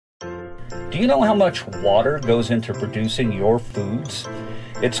you know how much water goes into producing your foods?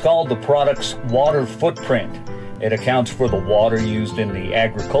 It's called the product's water footprint. It accounts for the water used in the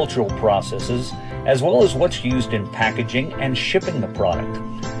agricultural processes, as well as what's used in packaging and shipping the product.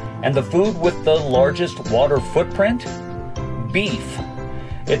 And the food with the largest water footprint? Beef.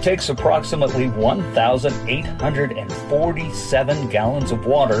 It takes approximately 1,847 gallons of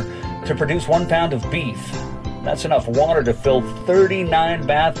water to produce 1 pound of beef. That's enough water to fill 39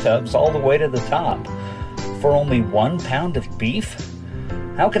 bathtubs all the way to the top. For only 1 pound of beef?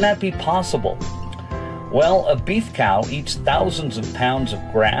 How can that be possible? Well, a beef cow eats thousands of pounds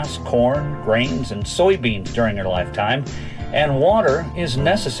of grass, corn, grains, and soybeans during her lifetime, and water is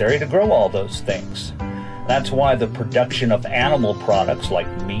necessary to grow all those things. That's why the production of animal products like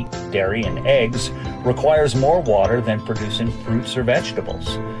meat, dairy, and eggs requires more water than producing fruits or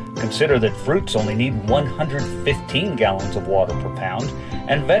vegetables. Consider that fruits only need 115 gallons of water per pound,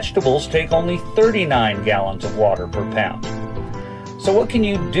 and vegetables take only 39 gallons of water per pound. So what can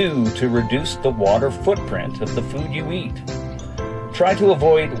you do to reduce the water footprint of the food you eat? Try to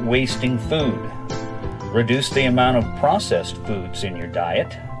avoid wasting food. Reduce the amount of processed foods in your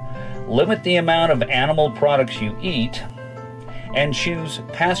diet. Limit the amount of animal products you eat, and choose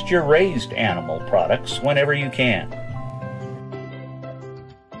pasture-raised animal products whenever you can.